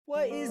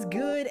What is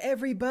good,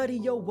 everybody?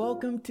 Yo,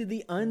 welcome to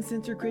the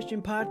Uncensored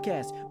Christian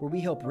Podcast, where we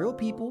help real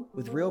people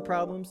with real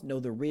problems know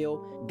the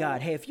real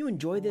God. Hey, if you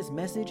enjoy this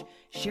message,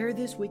 share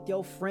this with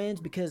your friends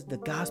because the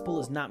gospel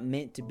is not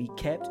meant to be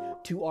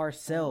kept to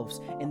ourselves.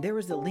 And there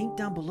is a link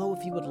down below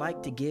if you would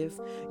like to give.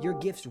 Your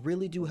gifts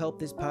really do help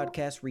this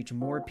podcast reach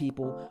more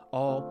people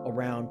all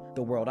around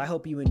the world. I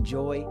hope you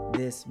enjoy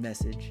this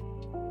message.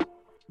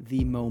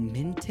 The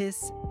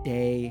momentous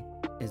day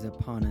is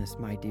upon us,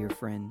 my dear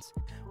friends.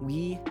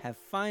 We have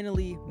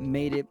finally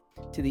made it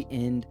to the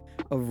end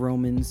of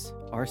Romans.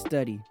 Our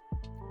study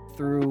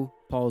through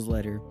Paul's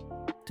letter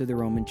to the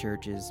Roman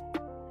churches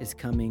is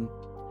coming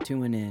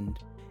to an end.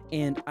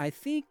 And I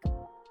think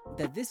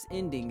that this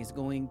ending is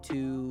going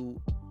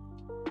to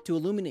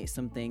illuminate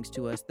some things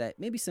to us that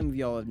maybe some of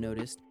y'all have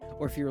noticed,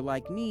 or if you're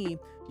like me,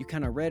 you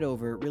kind of read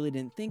over it, really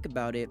didn't think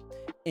about it,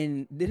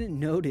 and didn't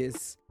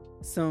notice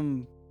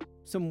some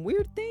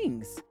weird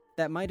things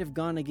that might have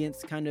gone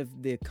against kind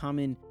of the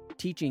common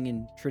teaching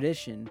and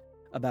tradition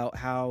about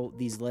how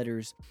these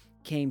letters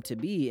came to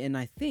be. And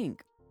I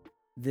think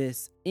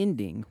this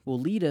ending will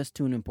lead us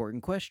to an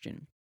important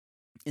question.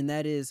 And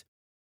that is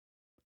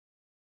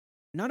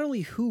not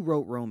only who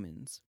wrote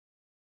Romans,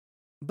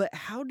 but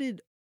how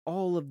did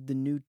all of the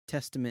New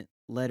Testament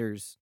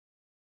letters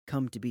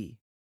come to be?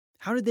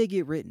 How did they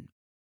get written?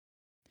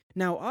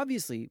 Now,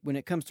 obviously, when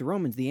it comes to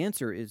Romans, the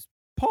answer is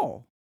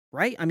Paul,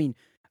 right? I mean,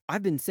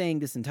 I've been saying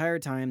this entire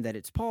time that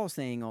it's Paul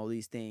saying all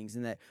these things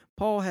and that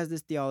Paul has this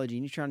theology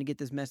and he's trying to get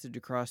this message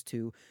across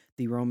to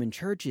the Roman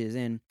churches.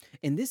 And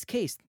in this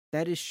case,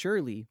 that is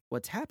surely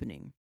what's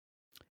happening.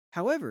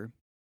 However,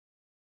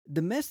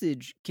 the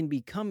message can be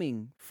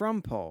coming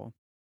from Paul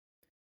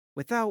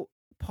without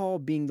Paul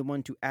being the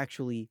one to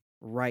actually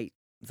write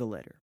the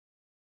letter.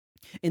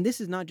 And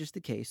this is not just the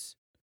case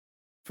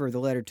for the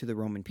letter to the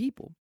Roman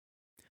people,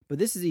 but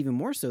this is even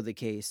more so the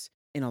case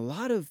in a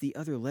lot of the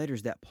other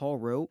letters that Paul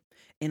wrote,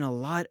 and a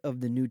lot of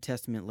the New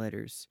Testament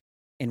letters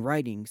and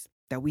writings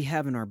that we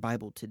have in our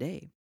Bible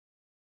today.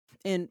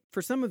 And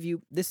for some of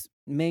you, this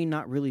may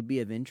not really be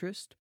of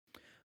interest,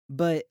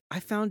 but I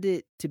found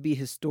it to be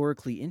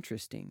historically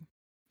interesting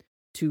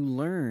to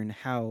learn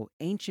how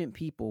ancient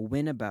people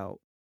went about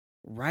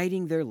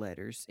writing their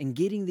letters and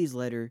getting these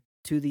letters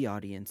to the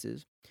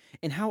audiences,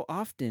 and how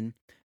often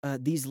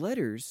these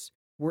letters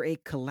were a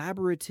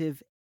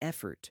collaborative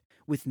effort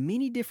with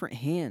many different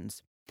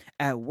hands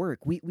at work.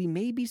 We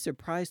may be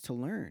surprised to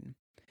learn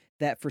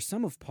that for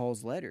some of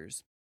Paul's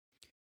letters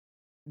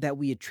that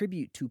we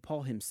attribute to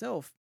Paul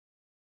himself,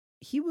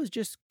 he was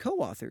just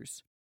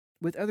co-authors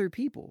with other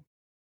people.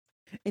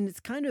 And it's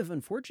kind of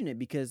unfortunate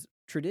because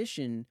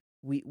tradition,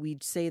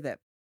 we'd say that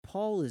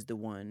Paul is the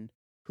one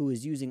who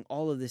is using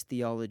all of this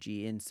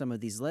theology in some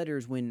of these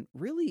letters when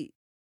really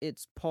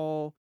it's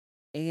Paul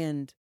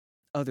and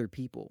other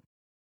people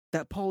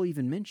that Paul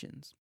even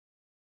mentions.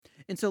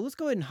 And so let's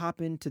go ahead and hop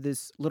into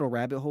this little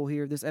rabbit hole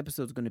here. This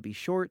episode's going to be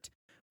short.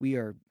 We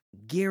are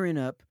gearing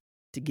up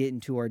to get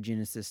into our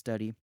Genesis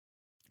study,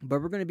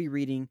 but we're going to be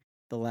reading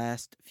the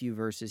last few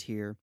verses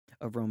here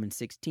of Romans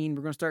 16.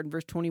 We're going to start in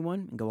verse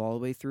 21 and go all the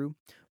way through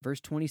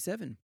verse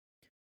 27.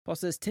 Paul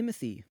says,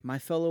 Timothy, my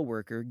fellow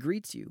worker,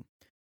 greets you.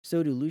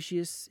 So do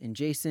Lucius and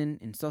Jason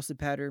and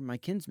Sosipater, my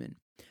kinsmen.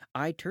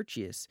 I,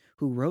 Tertius,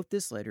 who wrote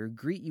this letter,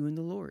 greet you in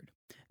the Lord.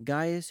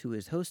 Gaius, who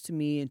is host to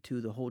me and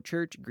to the whole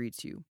church,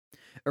 greets you.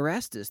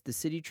 Erastus, the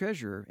city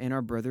treasurer, and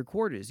our brother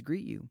Quartus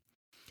greet you.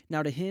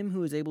 Now to him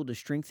who is able to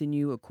strengthen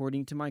you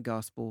according to my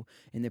gospel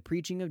in the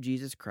preaching of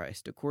Jesus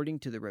Christ, according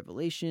to the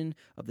revelation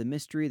of the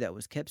mystery that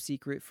was kept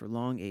secret for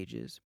long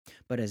ages,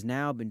 but has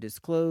now been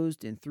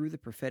disclosed and through the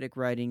prophetic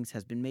writings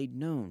has been made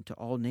known to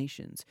all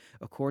nations,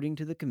 according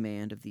to the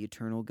command of the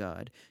eternal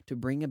God, to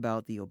bring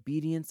about the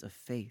obedience of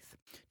faith.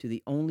 To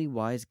the only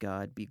wise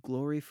God be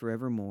glory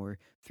forevermore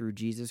through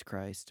Jesus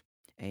Christ.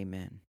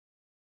 Amen.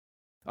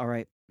 All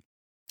right.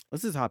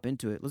 Let's just hop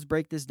into it. Let's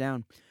break this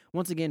down.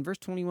 Once again, verse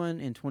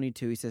 21 and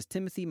 22, he says,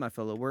 Timothy, my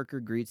fellow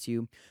worker, greets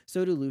you.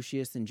 So do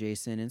Lucius and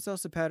Jason and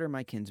Sosipater,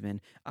 my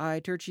kinsmen.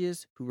 I,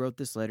 Tertius, who wrote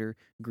this letter,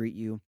 greet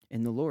you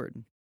in the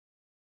Lord.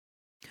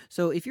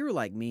 So if you were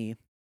like me,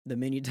 the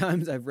many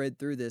times I've read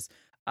through this,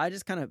 I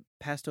just kind of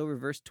passed over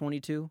verse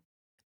 22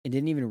 and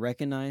didn't even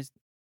recognize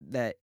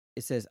that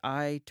it says,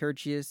 I,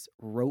 Tertius,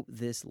 wrote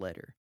this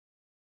letter.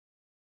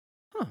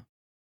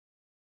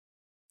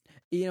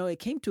 You know, it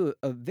came to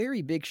a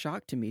very big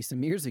shock to me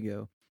some years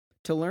ago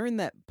to learn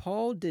that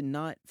Paul did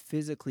not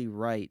physically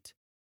write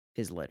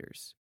his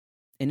letters.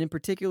 And in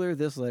particular,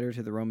 this letter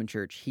to the Roman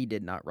church, he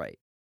did not write.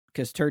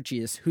 Because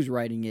Tertius, who's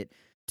writing it,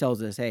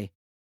 tells us, hey,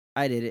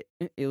 I did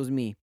it. It was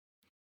me.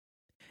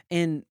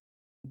 And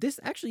this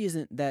actually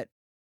isn't that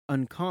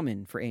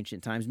uncommon for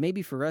ancient times.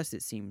 Maybe for us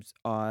it seems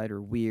odd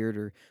or weird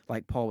or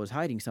like Paul was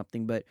hiding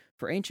something, but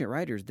for ancient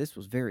writers, this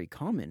was very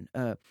common.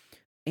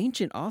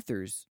 Ancient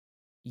authors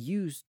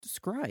used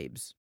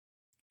scribes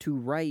to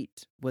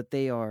write what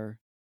they are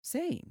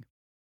saying.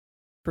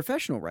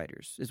 Professional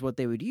writers is what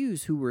they would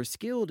use who were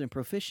skilled and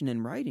proficient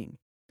in writing.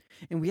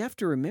 And we have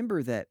to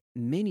remember that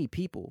many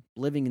people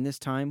living in this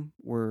time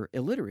were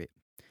illiterate.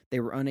 They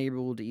were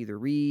unable to either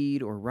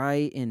read or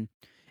write, and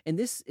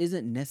this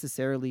isn't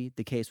necessarily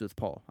the case with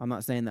Paul. I'm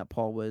not saying that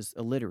Paul was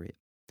illiterate,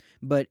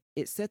 but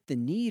it set the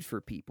need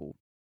for people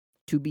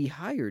to be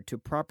hired to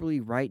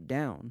properly write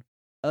down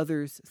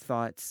others'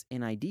 thoughts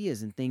and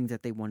ideas and things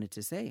that they wanted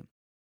to say.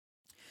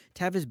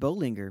 Tavis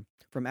Bollinger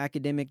from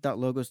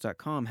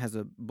academic.logos.com has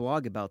a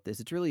blog about this.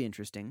 It's really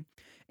interesting.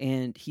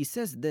 And he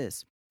says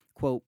this,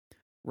 quote,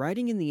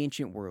 "Writing in the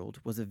ancient world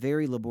was a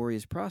very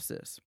laborious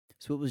process,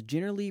 so it was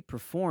generally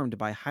performed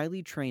by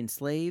highly trained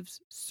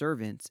slaves,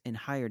 servants, and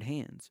hired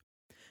hands.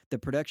 The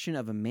production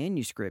of a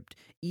manuscript,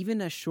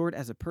 even as short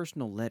as a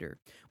personal letter,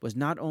 was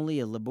not only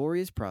a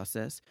laborious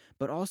process,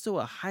 but also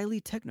a highly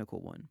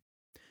technical one.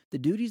 The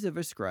duties of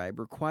a scribe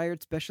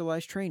required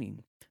specialized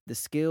training, the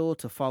skill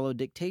to follow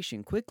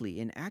dictation quickly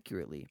and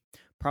accurately,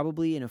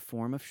 probably in a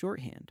form of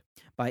shorthand,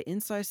 by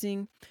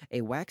incising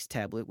a wax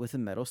tablet with a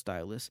metal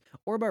stylus,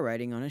 or by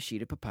writing on a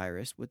sheet of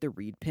papyrus with a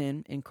reed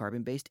pen and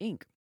carbon-based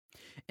ink.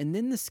 And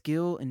then the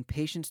skill and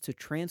patience to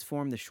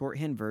transform the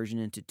shorthand version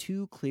into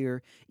two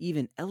clear,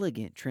 even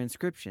elegant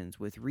transcriptions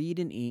with reed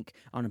and ink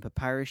on a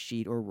papyrus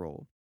sheet or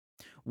roll,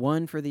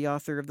 one for the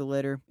author of the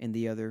letter and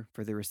the other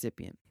for the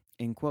recipient."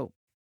 End quote.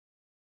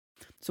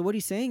 So what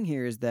he's saying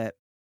here is that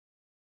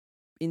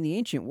in the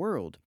ancient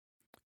world,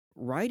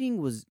 writing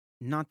was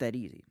not that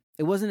easy.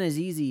 It wasn't as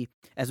easy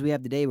as we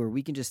have today, where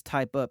we can just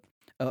type up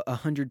a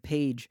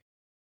 100-page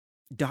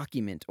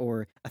document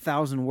or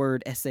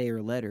 1,000-word essay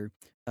or letter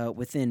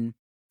within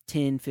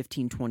 10,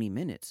 15, 20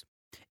 minutes.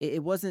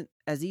 It wasn't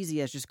as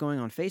easy as just going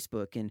on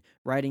Facebook and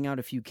writing out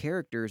a few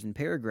characters and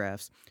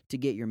paragraphs to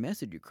get your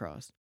message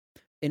across.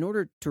 In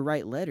order to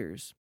write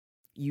letters,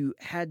 you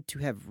had to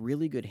have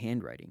really good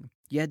handwriting.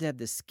 You had to have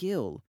the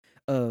skill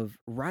of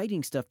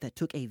writing stuff that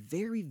took a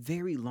very,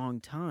 very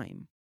long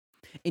time.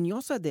 And you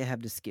also had to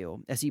have the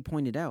skill, as he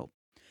pointed out,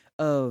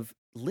 of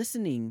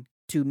listening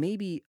to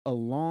maybe a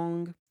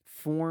long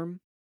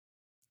form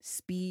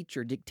speech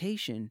or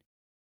dictation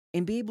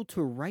and be able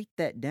to write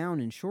that down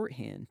in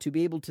shorthand to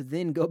be able to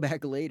then go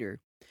back later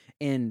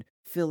and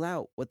fill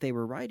out what they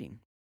were writing.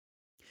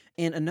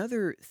 And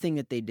another thing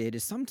that they did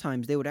is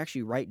sometimes they would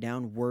actually write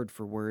down word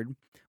for word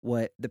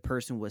what the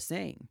person was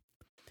saying.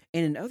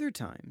 And in other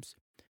times,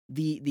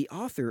 the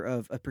author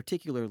of a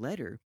particular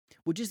letter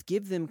would just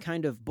give them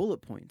kind of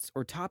bullet points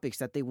or topics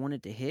that they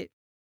wanted to hit.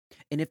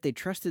 And if they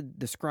trusted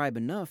the scribe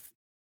enough,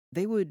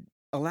 they would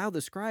allow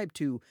the scribe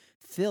to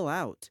fill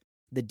out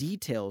the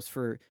details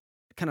for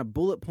kind of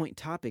bullet point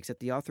topics that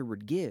the author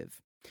would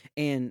give.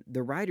 And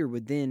the writer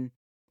would then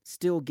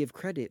still give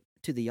credit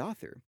to the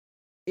author.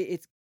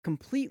 It's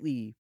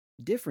completely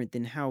different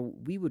than how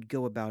we would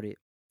go about it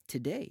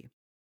today.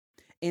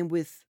 And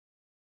with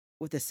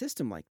a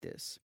system like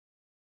this,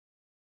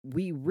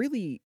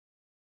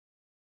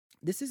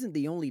 this isn't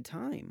the only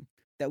time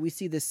that we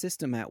see this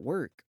system at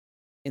work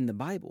in the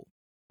Bible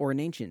or in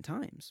ancient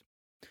times.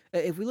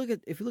 If we look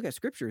at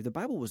Scripture, the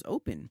Bible was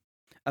open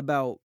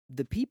about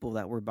the people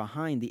that were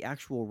behind the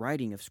actual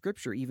writing of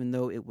Scripture, even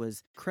though it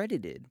was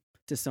credited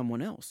to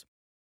someone else.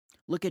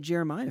 Look at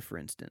Jeremiah, for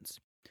instance.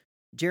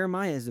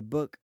 Jeremiah is a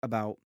book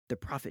about the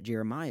prophet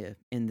Jeremiah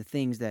and the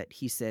things that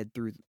he said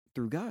through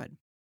God.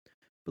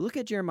 But look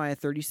at Jeremiah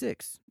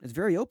 36. It's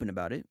very open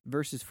about it.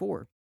 Verses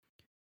 4.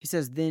 He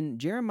says, "Then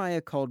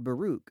Jeremiah called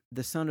Baruch,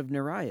 the son of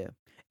Neriah,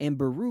 and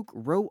Baruch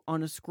wrote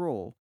on a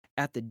scroll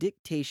at the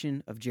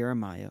dictation of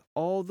Jeremiah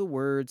all the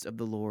words of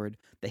the Lord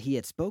that he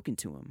had spoken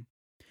to him.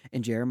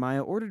 And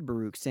Jeremiah ordered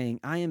Baruch, saying,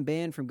 I am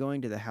banned from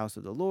going to the house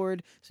of the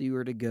Lord, so you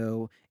are to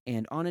go,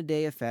 and on a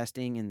day of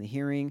fasting in the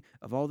hearing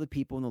of all the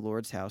people in the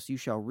Lord's house, you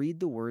shall read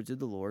the words of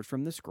the Lord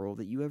from the scroll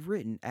that you have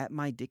written at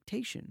my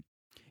dictation.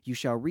 You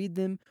shall read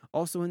them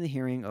also in the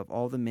hearing of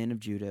all the men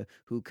of Judah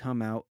who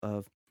come out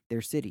of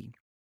their city."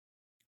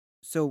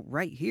 So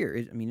right here,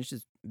 it's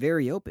just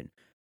very open.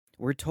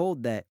 We're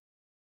told that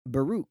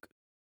Baruch,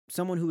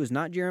 someone who is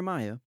not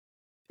Jeremiah,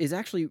 is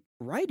actually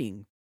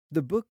writing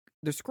the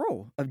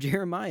scroll of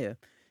Jeremiah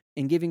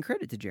and giving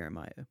credit to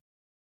Jeremiah.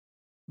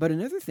 But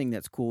another thing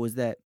that's cool is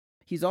that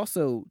he's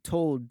also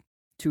told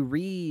to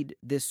read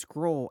this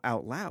scroll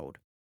out loud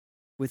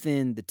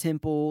within the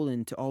temple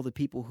and to all the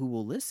people who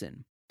will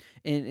listen.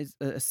 And it's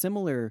a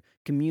similar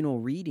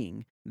communal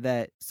reading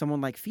that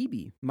someone like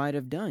Phoebe might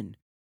have done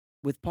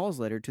with Paul's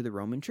letter to the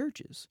Roman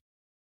churches.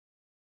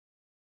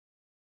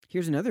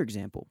 Here's another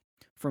example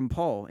from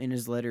Paul in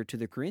his letter to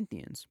the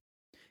Corinthians.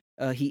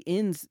 He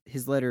ends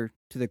his letter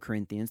to the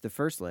Corinthians, the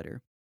first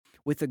letter,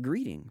 with a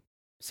greeting,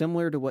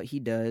 similar to what he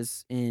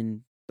does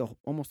in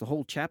almost the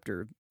whole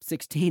chapter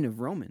 16 of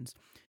Romans.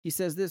 He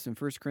says this in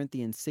 1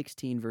 Corinthians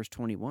 16, verse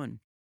 21.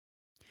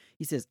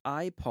 He says,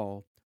 "I,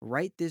 Paul,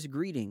 write this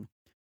greeting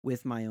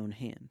with my own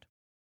hand."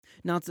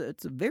 Now,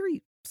 it's a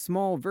very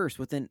small verse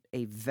within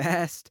a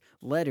vast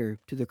letter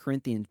to the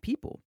Corinthian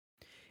people.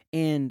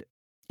 And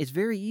it's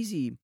very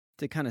easy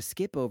to kind of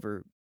skip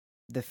over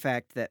the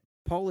fact that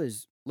Paul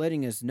is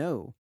letting us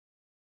know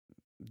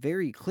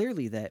very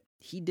clearly that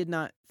he did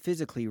not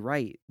physically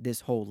write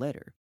this whole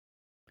letter.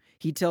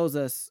 He tells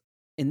us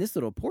in this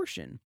little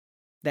portion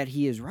that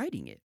he is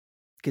writing it.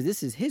 because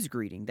this is his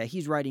greeting that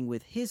he's writing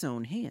with his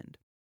own hand.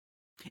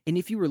 And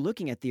if you were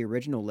looking at the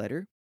original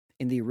letter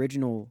in the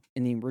original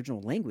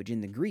language,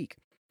 in the Greek,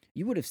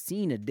 you would have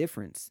seen a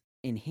difference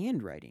in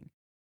handwriting.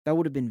 That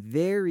would have been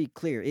very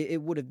clear.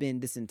 It would have been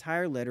this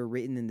entire letter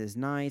written in this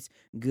nice,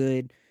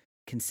 good,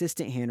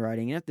 consistent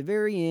handwriting. And at the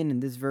very end in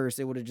this verse,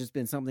 it would have just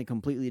been something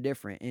completely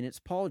different. And it's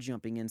Paul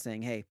jumping in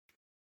saying, hey,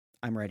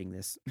 I'm writing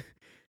this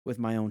with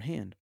my own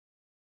hand.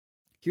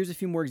 Here's a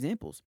few more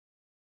examples.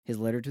 His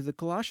letter to the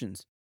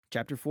Colossians,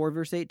 chapter 4,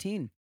 verse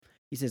 18.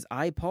 He says,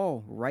 I,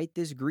 Paul, write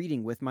this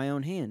greeting with my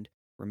own hand.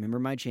 Remember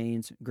my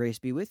chains, grace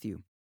be with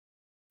you.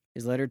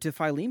 His letter to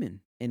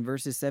Philemon in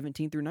verses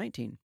 17 through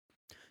 19.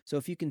 So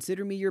if you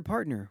consider me your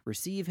partner,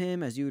 receive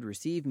him as you would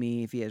receive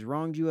me. If he has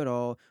wronged you at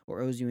all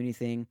or owes you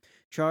anything,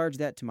 charge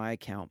that to my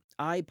account.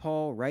 I,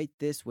 Paul, write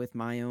this with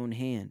my own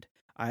hand.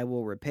 I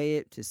will repay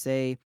it, to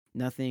say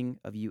nothing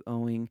of you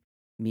owing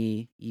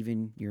me,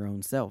 even your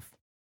own self.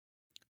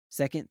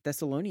 2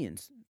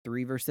 Thessalonians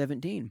 3, verse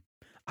 17.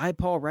 I,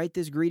 Paul, write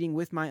this greeting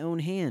with my own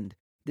hand.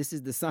 This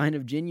is the sign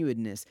of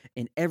genuineness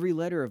in every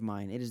letter of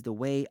mine. It is the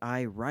way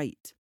I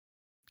write.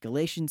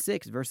 Galatians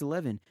 6, verse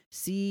 11.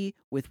 See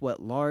with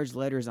what large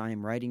letters I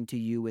am writing to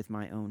you with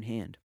my own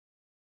hand.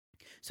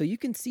 So you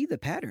can see the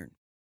pattern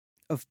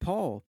of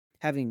Paul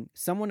having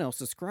someone else,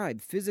 a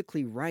scribe,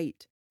 physically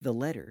write the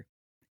letter,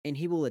 and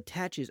he will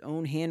attach his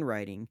own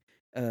handwriting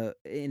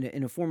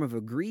in a form of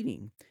a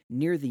greeting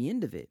near the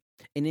end of it.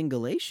 And in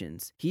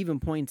Galatians, he even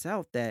points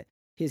out that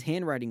his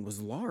handwriting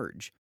was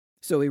large.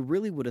 So it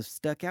really would have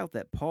stuck out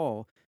that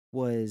Paul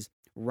was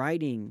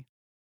writing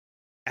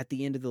at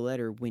the end of the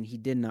letter when he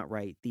did not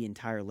write the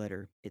entire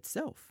letter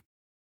itself.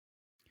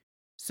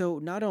 So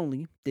not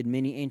only did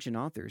many ancient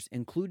authors,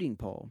 including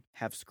Paul,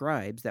 have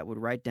scribes that would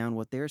write down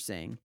what they're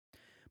saying,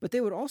 but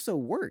they would also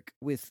work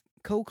with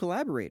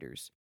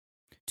co-collaborators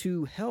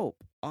to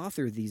help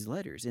author these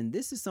letters. And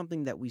this is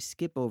something that we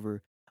skip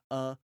over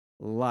a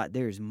lot.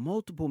 There's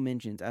multiple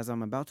mentions, as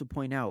I'm about to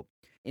point out,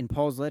 in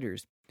Paul's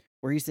letters,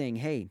 where he's saying,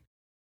 hey,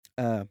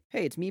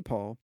 it's me,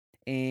 Paul,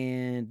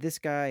 and this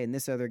guy, and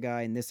this other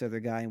guy, and this other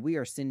guy, and we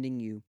are sending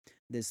you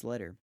this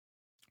letter.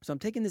 So I'm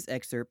taking this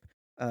excerpt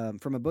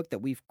from a book that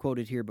we've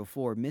quoted here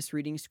before,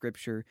 Misreading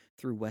Scripture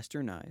Through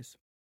Western Eyes.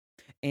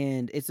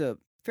 And it's a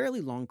fairly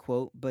long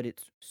quote, but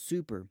it's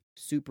super,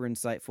 super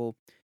insightful,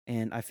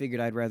 and I figured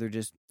I'd rather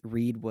just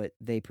read what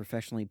they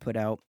professionally put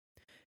out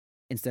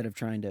instead of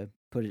trying to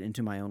put it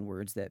into my own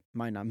words that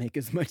might not make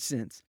as much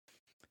sense.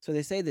 So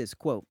they say this,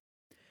 quote,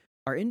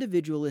 our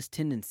individualist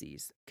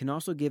tendencies can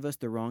also give us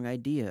the wrong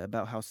idea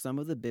about how some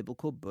of the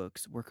biblical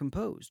books were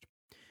composed.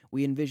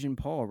 We envision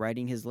Paul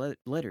writing his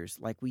letters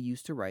like we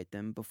used to write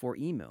them before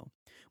email.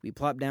 We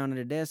plopped down at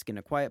a desk in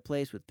a quiet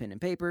place with pen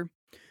and paper.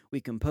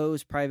 We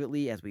composed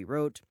privately as we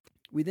wrote.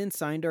 We then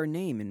signed our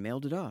name and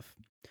mailed it off.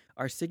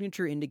 Our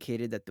signature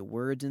indicated that the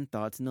words and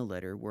thoughts in the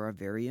letter were our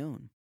very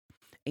own.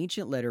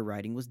 Ancient letter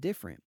writing was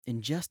different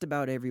in just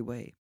about every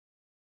way.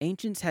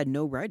 Ancients had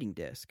no writing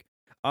desk.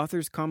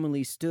 Authors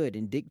commonly stood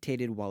and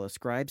dictated while a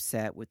scribe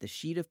sat with a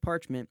sheet of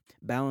parchment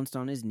balanced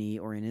on his knee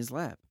or in his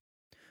lap.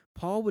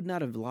 Paul would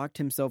not have locked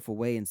himself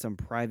away in some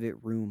private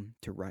room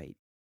to write.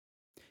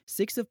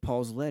 6 of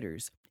Paul's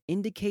letters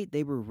indicate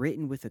they were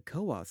written with a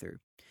co-author,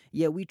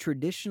 yet we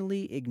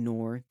traditionally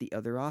ignore the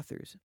other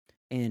authors.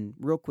 And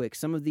real quick,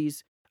 some of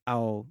these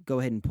I'll go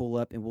ahead and pull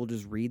up and we'll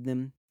just read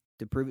them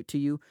to prove it to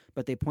you,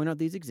 but they point out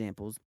these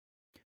examples.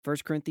 1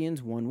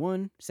 Corinthians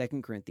 1:1,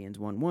 2 Corinthians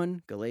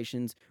 1:1,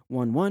 Galatians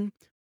 1:1,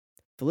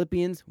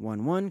 Philippians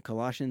 1:1,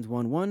 Colossians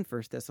 1:1,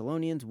 1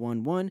 Thessalonians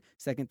 1:1,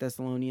 2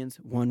 Thessalonians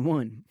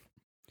 1:1.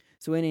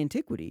 So in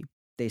antiquity,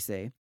 they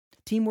say,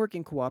 teamwork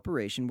and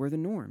cooperation were the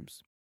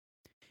norms.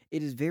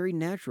 It is very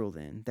natural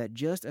then that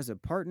just as a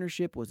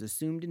partnership was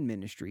assumed in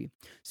ministry,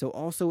 so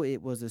also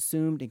it was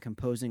assumed in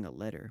composing a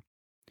letter.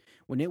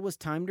 When it was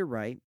time to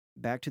write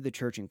back to the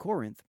church in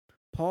Corinth,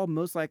 Paul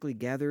most likely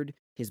gathered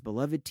his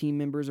beloved team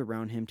members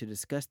around him to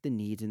discuss the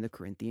needs in the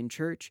Corinthian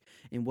church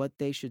and what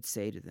they should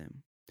say to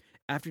them.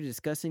 After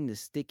discussing the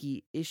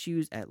sticky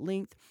issues at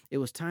length, it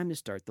was time to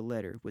start the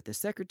letter, with the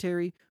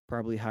secretary,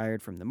 probably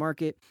hired from the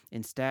market,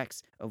 and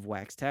stacks of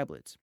wax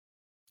tablets.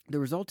 The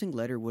resulting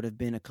letter would have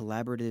been a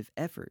collaborative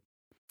effort.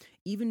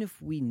 Even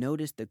if we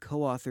noticed the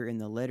co-author in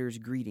the letter's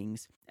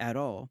greetings at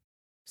all,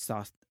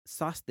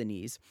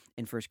 Sosthenes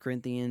in 1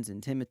 Corinthians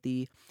and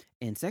Timothy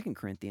and 2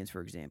 Corinthians,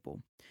 for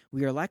example,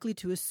 we are likely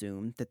to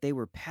assume that they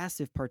were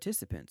passive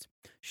participants.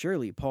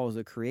 Surely Paul is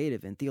a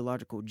creative and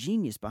theological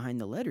genius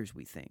behind the letters,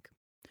 we think.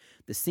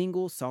 The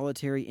single,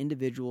 solitary,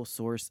 individual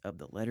source of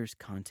the letter's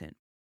content.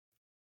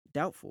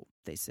 Doubtful,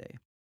 they say.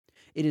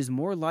 It is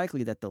more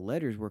likely that the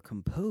letters were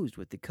composed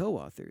with the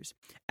co-authors,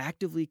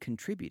 actively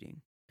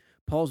contributing.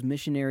 Paul's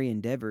missionary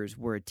endeavors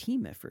were a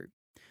team effort.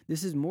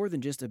 This is more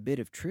than just a bit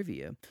of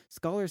trivia.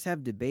 Scholars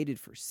have debated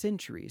for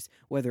centuries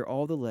whether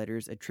all the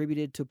letters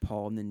attributed to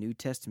Paul in the New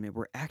Testament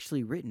were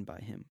actually written by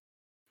him.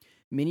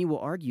 Many will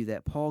argue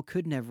that Paul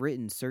couldn't have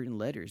written certain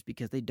letters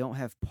because they don't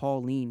have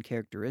Pauline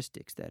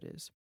characteristics, that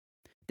is.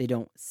 They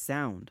don't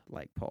sound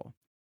like Paul.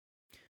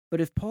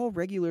 But if Paul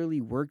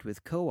regularly worked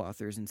with co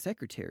authors and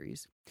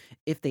secretaries,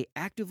 if they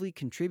actively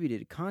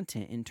contributed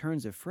content in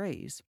turns of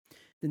phrase,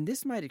 then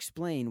this might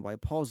explain why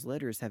Paul's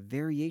letters have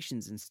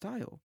variations in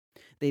style.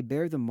 They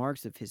bear the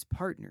marks of his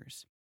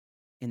partners,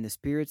 and the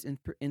Spirit's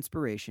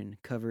inspiration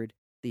covered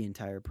the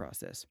entire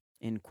process.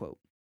 End quote.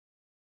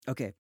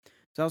 Okay, so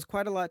that was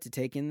quite a lot to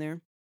take in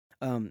there.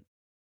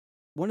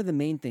 One of the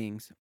main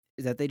things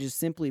is that they just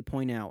simply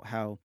point out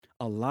how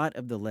a lot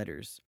of the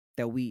letters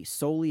that we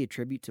solely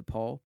attribute to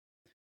Paul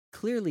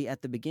clearly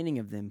at the beginning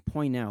of them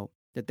point out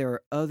that there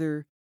are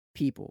other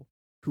people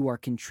who are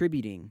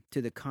contributing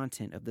to the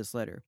content of this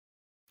letter.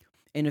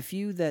 And a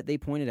few that they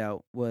pointed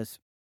out was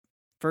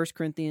 1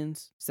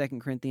 Corinthians, 2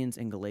 Corinthians,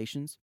 and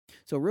Galatians.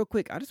 So real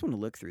quick, I just want to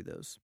look through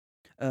those.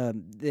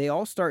 They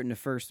all start in the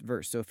first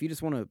verse. So if you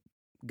just want to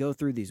go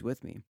through these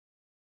with me.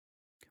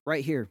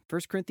 Right here,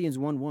 1 Corinthians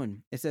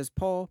 1:1, it says,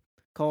 Paul,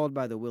 called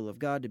by the will of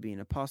God to be an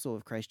apostle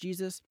of Christ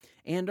Jesus,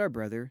 and our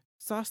brother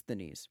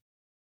Sosthenes.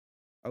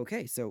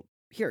 Okay, so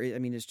here,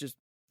 it's just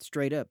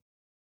straight up.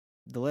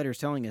 The letter's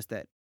telling us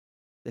that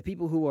the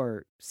people who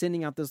are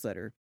sending out this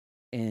letter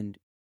and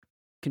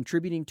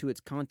contributing to its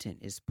content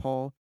is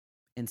Paul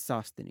and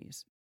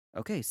Sosthenes.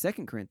 Okay,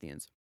 2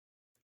 Corinthians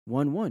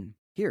 1:1.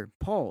 Here,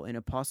 Paul, an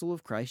apostle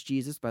of Christ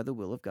Jesus by the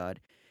will of God,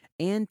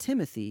 and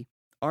Timothy,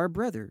 our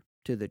brother,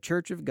 to the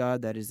church of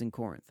God that is in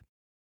Corinth.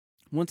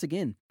 Once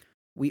again,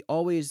 we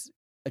always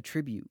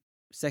attribute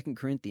 2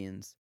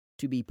 Corinthians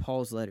to be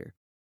Paul's letter,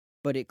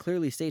 but it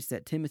clearly states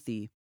that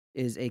Timothy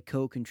is a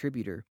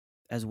co-contributor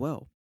as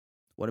well.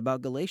 What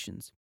about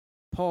Galatians?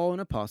 Paul, an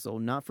apostle,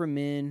 not from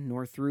men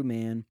nor through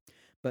man,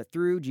 but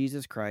through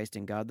Jesus Christ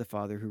and God the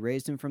Father, who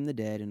raised him from the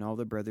dead, and all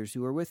the brothers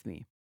who are with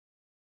me.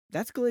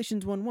 That's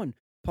Galatians 1:1.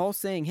 Paul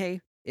saying,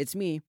 hey, it's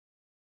me,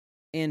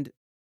 and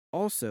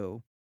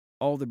also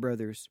all the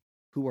brothers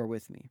who are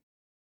with me.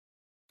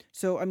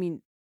 So,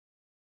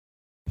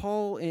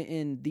 Paul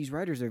and these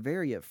writers are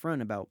very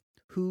upfront about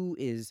who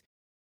is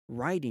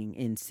writing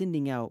and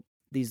sending out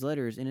these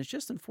letters, and it's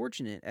just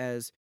unfortunate,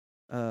 as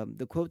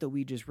the quote that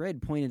we just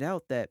read pointed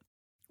out, that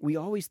we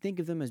always think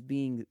of them as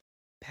being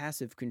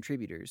passive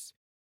contributors,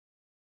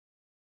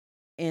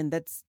 and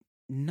that's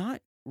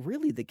not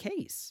really the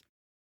case.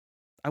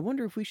 I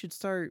wonder if we should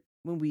start,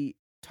 when we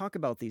talk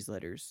about these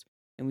letters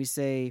and we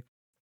say,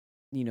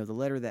 the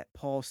letter that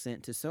Paul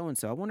sent to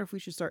so-and-so, I wonder if we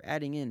should start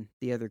adding in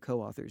the other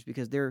co-authors,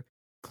 because they're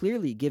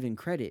clearly given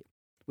credit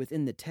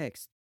within the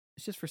text.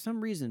 It's just for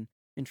some reason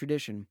in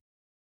tradition,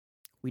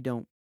 we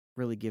don't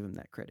really give them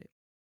that credit.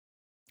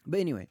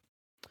 But anyway,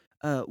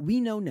 we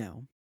know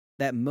now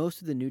that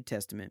most of the New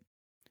Testament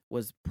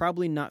was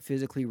probably not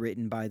physically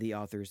written by the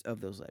authors of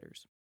those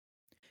letters.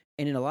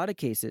 And in a lot of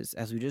cases,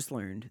 as we just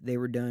learned, they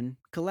were done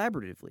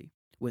collaboratively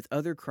with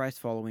other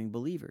Christ-following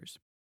believers.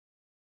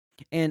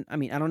 And I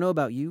don't know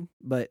about you,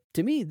 but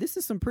to me, this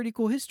is some pretty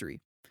cool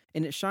history.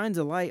 And it shines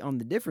a light on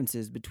the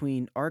differences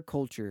between our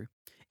culture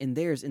and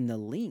theirs in the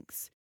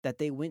lengths that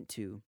they went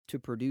to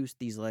produce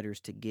these letters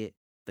to get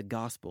the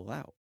gospel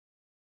out.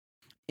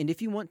 And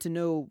if you want to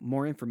know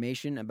more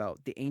information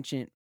about the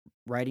ancient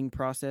writing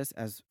process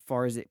as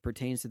far as it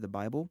pertains to the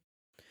Bible,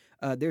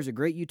 there's a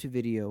great YouTube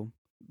video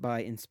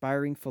by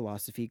Inspiring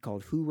Philosophy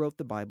called Who Wrote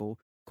the Bible?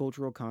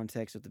 Cultural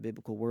Context of the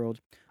Biblical World.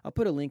 I'll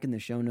put a link in the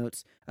show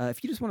notes.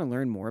 If you just want to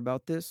learn more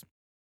about this,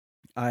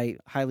 I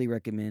highly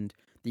recommend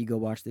that you go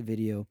watch the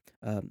video.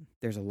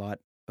 There's a lot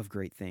of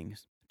great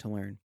things to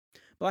learn.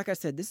 But like I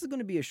said, this is going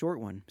to be a short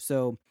one.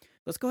 So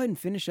let's go ahead and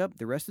finish up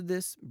the rest of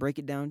this, break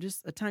it down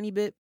just a tiny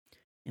bit,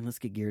 and let's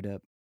get geared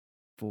up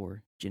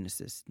for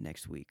Genesis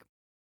next week.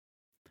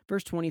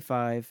 Verse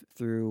 25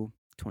 through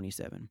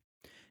 27.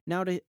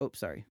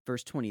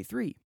 Verse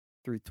 23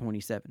 through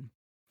 27.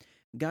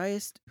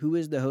 Gaius, who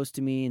is the host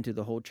to me and to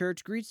the whole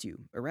church, greets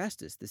you.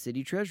 Erastus, the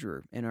city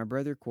treasurer, and our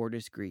brother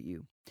Quartus greet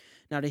you.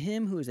 Now to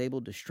him who is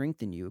able to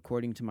strengthen you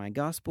according to my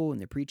gospel and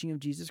the preaching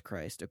of Jesus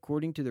Christ,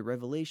 according to the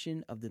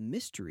revelation of the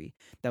mystery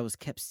that was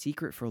kept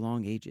secret for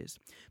long ages,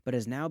 but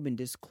has now been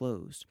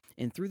disclosed,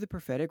 and through the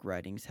prophetic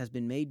writings has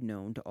been made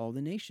known to all the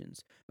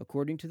nations,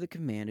 according to the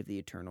command of the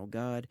eternal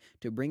God,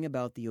 to bring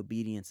about the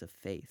obedience of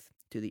faith.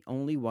 To the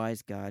only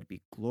wise God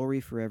be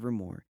glory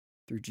forevermore,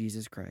 through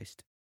Jesus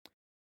Christ.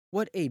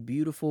 What a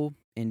beautiful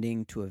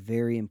ending to a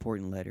very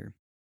important letter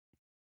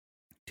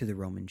to the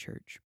Roman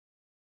Church.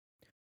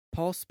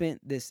 Paul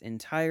spent this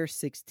entire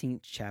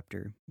 16th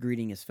chapter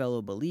greeting his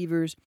fellow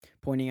believers,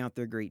 pointing out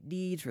their great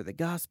deeds for the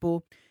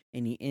gospel,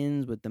 and he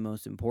ends with the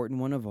most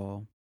important one of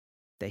all,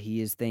 that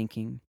he is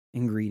thanking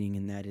and greeting,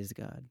 and that is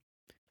God,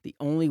 the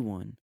only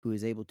one who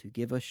is able to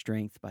give us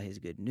strength by his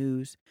good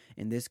news,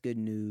 and this good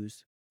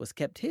news was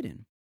kept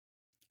hidden.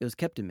 It was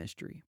kept a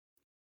mystery.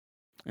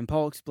 And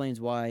Paul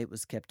explains why it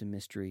was kept a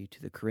mystery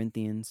to the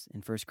Corinthians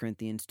in 1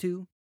 Corinthians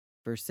 2,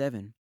 verse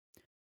 7.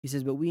 He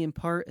says, "But we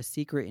impart a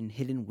secret and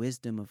hidden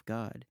wisdom of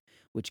God,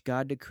 which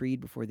God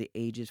decreed before the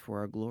ages for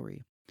our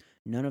glory.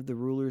 None of the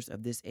rulers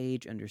of this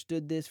age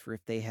understood this, for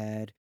if they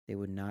had, they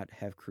would not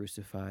have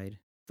crucified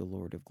the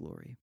Lord of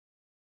glory."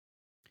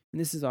 And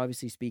this is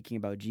obviously speaking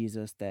about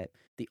Jesus, that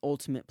the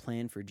ultimate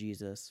plan for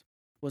Jesus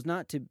was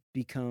not to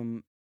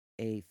become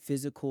a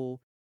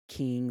physical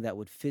king that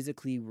would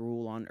physically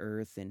rule on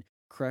earth and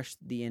crush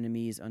the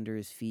enemies under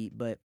his feet,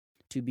 but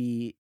to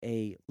be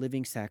a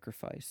living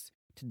sacrifice,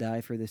 to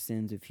die for the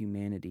sins of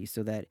humanity,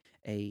 so that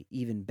a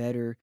even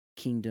better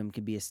kingdom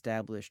can be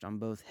established on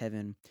both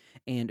heaven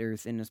and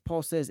earth. And as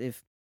Paul says,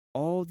 if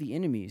all the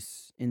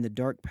enemies in the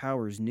dark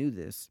powers knew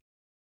this,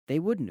 they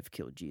wouldn't have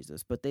killed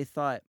Jesus, but they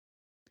thought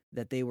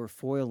that they were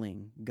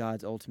foiling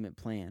God's ultimate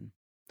plan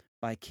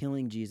by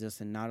killing Jesus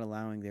and not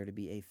allowing there to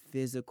be a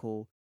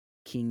physical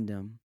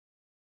kingdom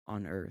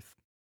on earth.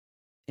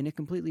 And it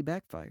completely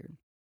backfired.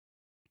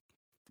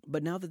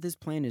 But now that this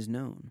plan is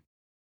known,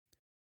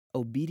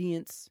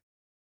 obedience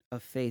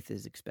of faith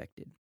is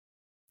expected.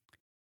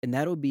 And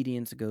that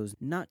obedience goes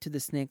not to the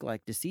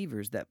snake-like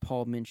deceivers that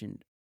Paul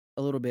mentioned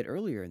a little bit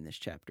earlier in this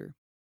chapter,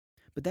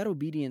 but that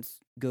obedience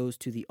goes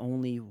to the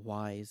only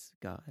wise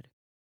God,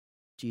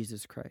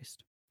 Jesus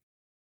Christ.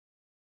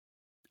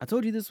 I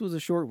told you this was a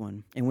short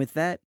one, and with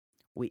that,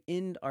 we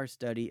end our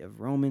study of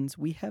Romans.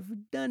 We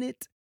have done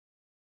it,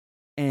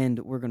 and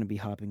we're going to be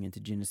hopping into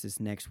Genesis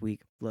next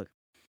week. Look,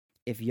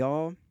 if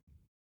y'all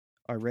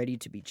are ready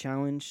to be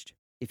challenged,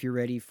 if you're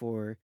ready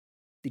for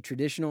the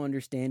traditional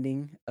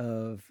understanding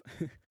of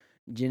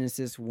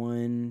Genesis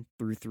 1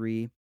 through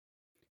 3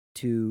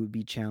 to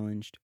be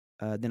challenged,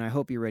 then I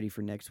hope you're ready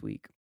for next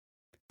week.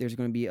 There's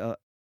going to be a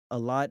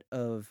lot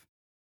of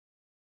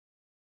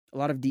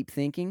deep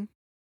thinking,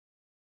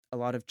 a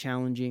lot of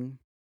challenging,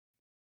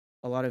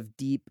 a lot of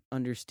deep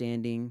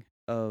understanding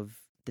of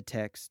the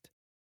text.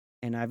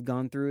 And I've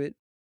gone through it,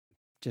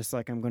 just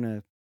like I'm going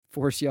to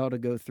force y'all to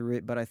go through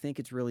it. But I think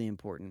it's really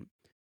important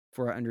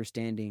for our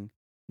understanding,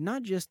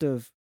 not just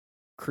of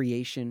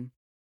creation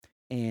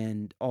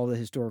and all the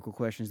historical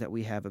questions that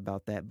we have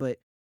about that, but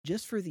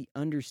just for the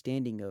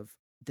understanding of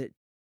the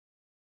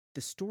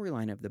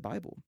storyline of the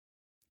Bible.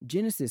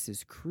 Genesis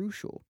is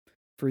crucial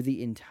for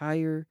the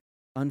entire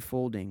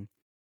unfolding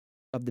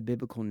of the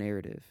biblical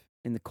narrative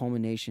and the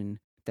culmination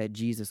that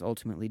Jesus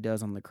ultimately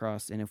does on the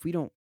cross. And if we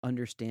don't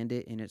understand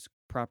it in its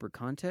proper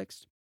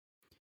context,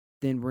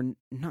 then we're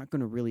not going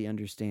to really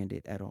understand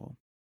it at all.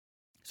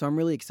 So I'm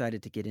really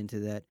excited to get into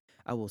that.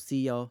 I will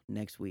see y'all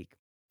next week.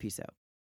 Peace out.